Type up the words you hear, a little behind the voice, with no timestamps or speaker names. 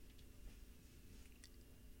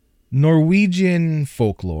Norwegian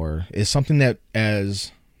folklore is something that,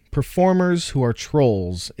 as performers who are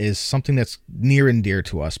trolls, is something that's near and dear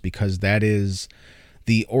to us because that is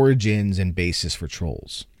the origins and basis for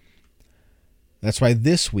trolls. That's why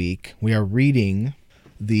this week we are reading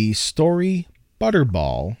the story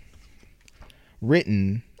Butterball,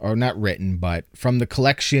 written, or not written, but from the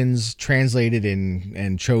collections translated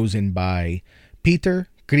and chosen by Peter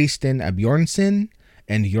Kristen Abjornsen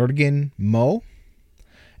and Jørgen Moe,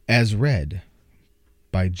 as read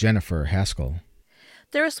by Jennifer Haskell.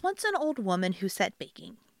 There was once an old woman who sat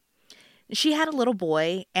baking. She had a little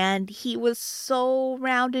boy, and he was so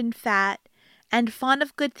round and fat and fond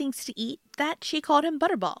of good things to eat that she called him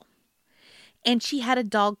Butterball. And she had a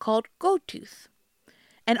dog called Goldtooth.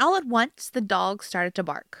 And all at once the dog started to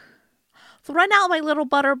bark. "Run out, my little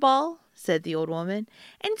Butterball," said the old woman,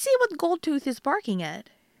 "and see what Goldtooth is barking at."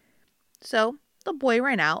 So the boy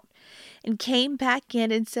ran out and came back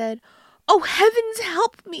in and said, "Oh, heavens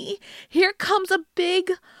help me! Here comes a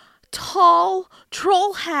big, tall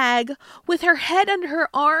troll hag with her head under her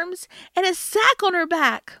arms and a sack on her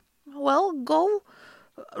back." "Well, go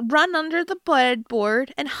run under the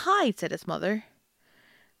breadboard and hide," said his mother.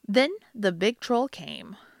 Then the big troll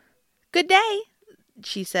came. "Good day,"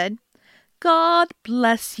 she said. "God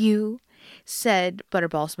bless you," said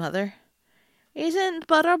Butterball's mother. "Isn't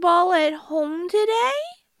Butterball at home today?"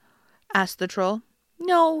 asked the troll.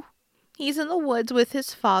 "No, he's in the woods with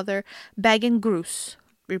his father, bagging grouse,"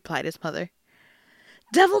 replied his mother.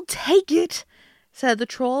 "Devil take it," said the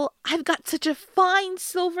troll. "I've got such a fine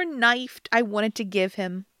silver knife I wanted to give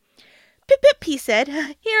him." "Pip, pip," he said.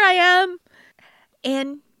 "Here I am."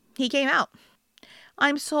 And he came out.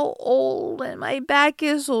 "I'm so old and my back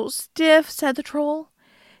is so stiff," said the troll.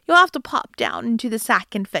 "You'll have to pop down into the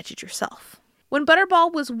sack and fetch it yourself." When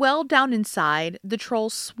Butterball was well down inside, the troll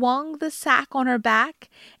swung the sack on her back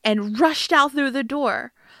and rushed out through the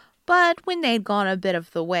door. But when they'd gone a bit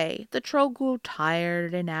of the way, the troll grew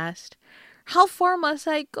tired and asked, "How far must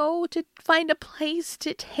I go to find a place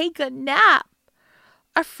to take a nap?"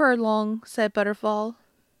 "A furlong," said Butterball.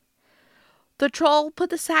 The troll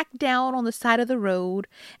put the sack down on the side of the road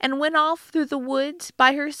and went off through the woods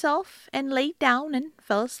by herself and lay down and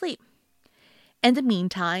fell asleep. In the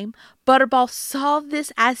meantime, Butterball saw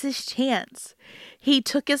this as his chance. He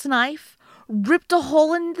took his knife, ripped a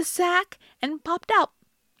hole in the sack, and popped out.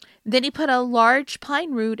 Then he put a large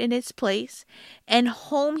pine root in its place, and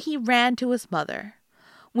home he ran to his mother.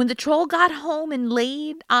 When the troll got home and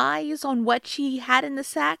laid eyes on what she had in the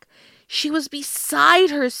sack, she was beside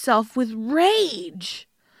herself with rage.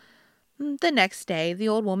 The next day, the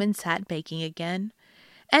old woman sat baking again,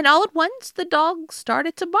 and all at once the dog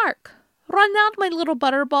started to bark. "Run out, my little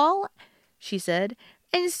Butterball," she said,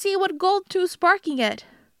 "and see what Goldtooth's barking at."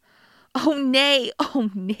 Oh, nay,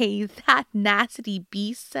 that nasty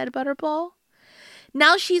beast," said Butterball.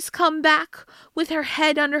 "Now she's come back with her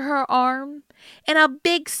head under her arm and a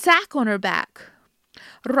big sack on her back."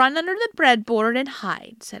 "Run under the breadboard and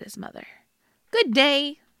hide," said his mother. "Good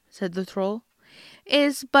day," said the troll.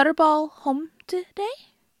 "Is Butterball home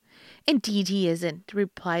today?" "Indeed he isn't,"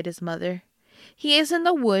 replied his mother. "He is in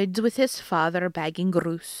the woods with his father bagging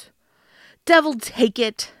grouse." "Devil take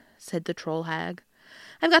it," said the troll hag.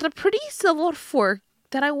 "I've got a pretty silver fork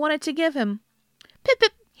that I wanted to give him." "Pip,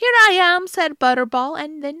 pip, here I am," said Butterball,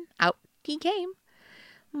 and then out he came.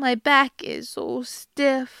 "My back is so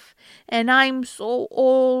stiff, and I'm so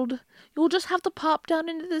old. You'll just have to pop down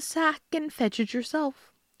into the sack and fetch it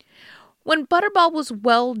yourself." When Butterball was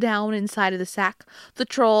well down inside of the sack, the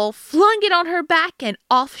troll flung it on her back, and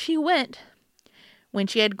off she went. When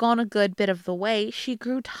she had gone a good bit of the way, she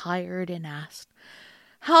grew tired and asked,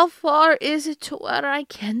 "How far is it to where I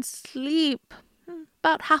can sleep?"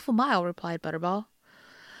 "About half a mile," replied Butterball.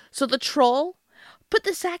 So the troll put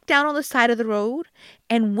the sack down on the side of the road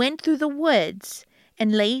and went through the woods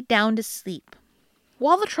and lay down to sleep.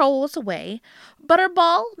 While the troll was away,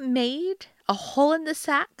 Butterball made a hole in the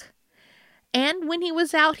sack, and when he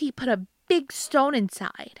was out, he put a big stone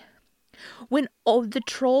inside. When the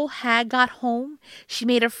troll hag got home, she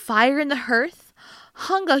made a fire in the hearth,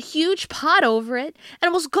 hung a huge pot over it,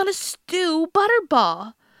 and was going to stew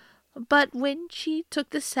Butterball. But when she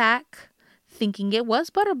took the sack, thinking it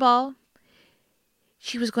was Butterball,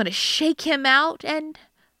 she was going to shake him out, and,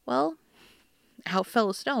 well, out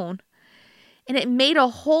fell a stone. And it made a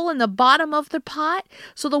hole in the bottom of the pot,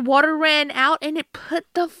 so the water ran out, and it put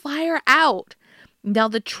the fire out. Now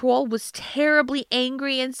the troll was terribly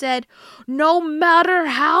angry and said, "No matter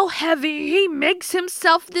how heavy he makes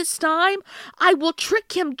himself this time, I will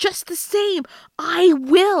trick him just the same. I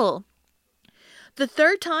will." The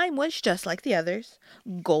third time was just like the others.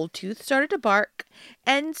 Goldtooth started to bark,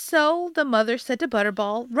 and so the mother said to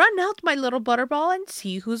Butterball, "Run out, my little Butterball, and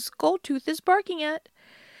see whose Goldtooth is barking at."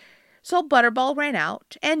 So Butterball ran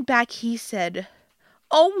out, and back he said,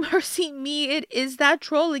 "Oh, mercy me, it is that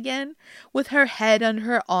troll again, with her head on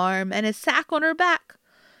her arm and a sack on her back."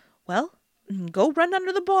 "Well, go run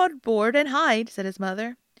under the board and hide," said his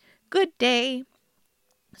mother. "Good day,"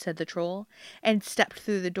 said the troll, and stepped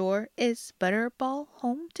through the door. "Is Butterball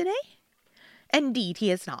home today?" "Indeed he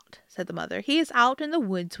is not," said the mother. "He is out in the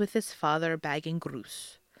woods with his father bagging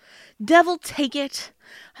grouse." "Devil take it!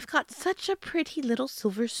 I've got such a pretty little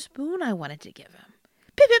silver spoon I wanted to give him."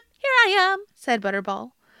 "Pip, pip, here I am," said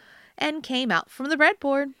Butterball, and came out from the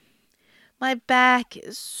breadboard. "My back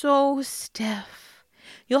is so stiff.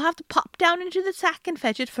 You'll have to pop down into the sack and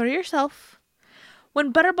fetch it for yourself."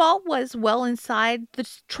 When Butterball was well inside, the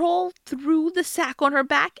troll threw the sack on her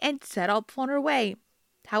back and set off on her way.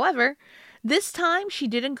 However, this time she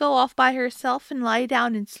didn't go off by herself and lie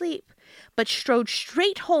down and sleep, but strode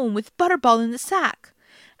straight home with Butterball in the sack.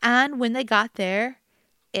 And when they got there,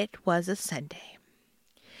 it was a Sunday.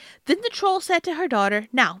 Then the troll said to her daughter,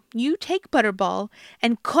 "Now, you take Butterball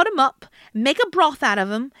and cut him up, make a broth out of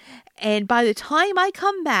him, and by the time I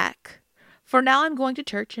come back, for now I'm going to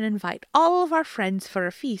church and invite all of our friends for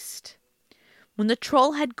a feast." When the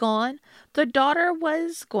troll had gone, the daughter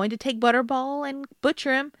was going to take Butterball and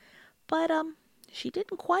butcher him, but she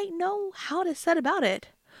didn't quite know how to set about it.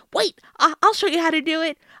 "Wait, I'll show you how to do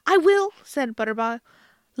it. I will," said Butterball.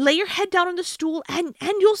 "Lay your head down on the stool and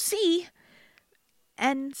you'll see."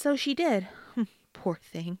 And so she did. Poor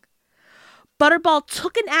thing. Butterball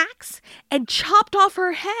took an axe and chopped off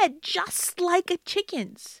her head just like a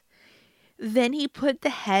chicken's. Then he put the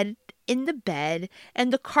head in the bed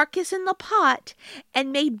and the carcass in the pot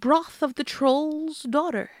and made broth of the troll's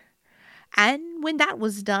daughter. And when that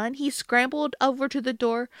was done, he scrambled over to the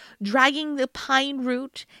door, dragging the pine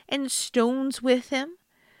root and stones with him,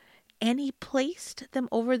 and he placed them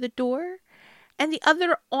over the door and the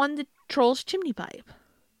other on the troll's chimney pipe.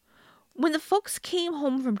 When the folks came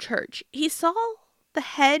home from church, he saw the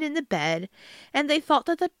head in the bed, and they thought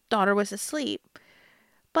that the daughter was asleep.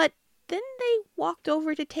 But then they walked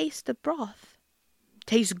over to taste the broth.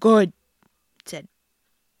 "Tastes good," said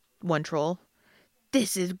one troll.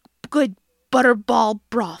 "This is good Butterball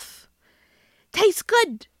broth." "Tastes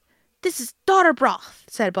good. This is daughter broth,"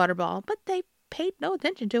 said Butterball, but they paid no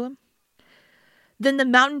attention to him. Then the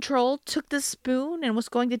mountain troll took the spoon and was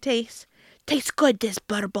going to taste. "Tastes good, this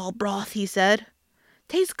Butterball broth," he said.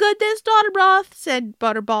 "Tastes good, this daughter broth," said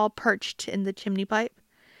Butterball, perched in the chimney pipe.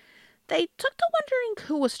 They took to wondering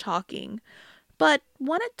who was talking, but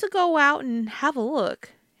wanted to go out and have a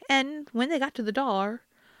look, and when they got to the door,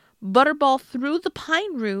 Butterball threw the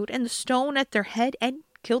pine root and the stone at their head and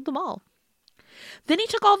killed them all. Then he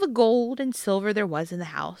took all the gold and silver there was in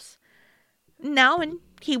the house. Now and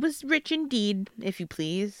he was rich indeed, if you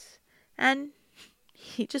please, and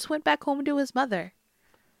he just went back home to his mother.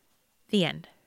 The end.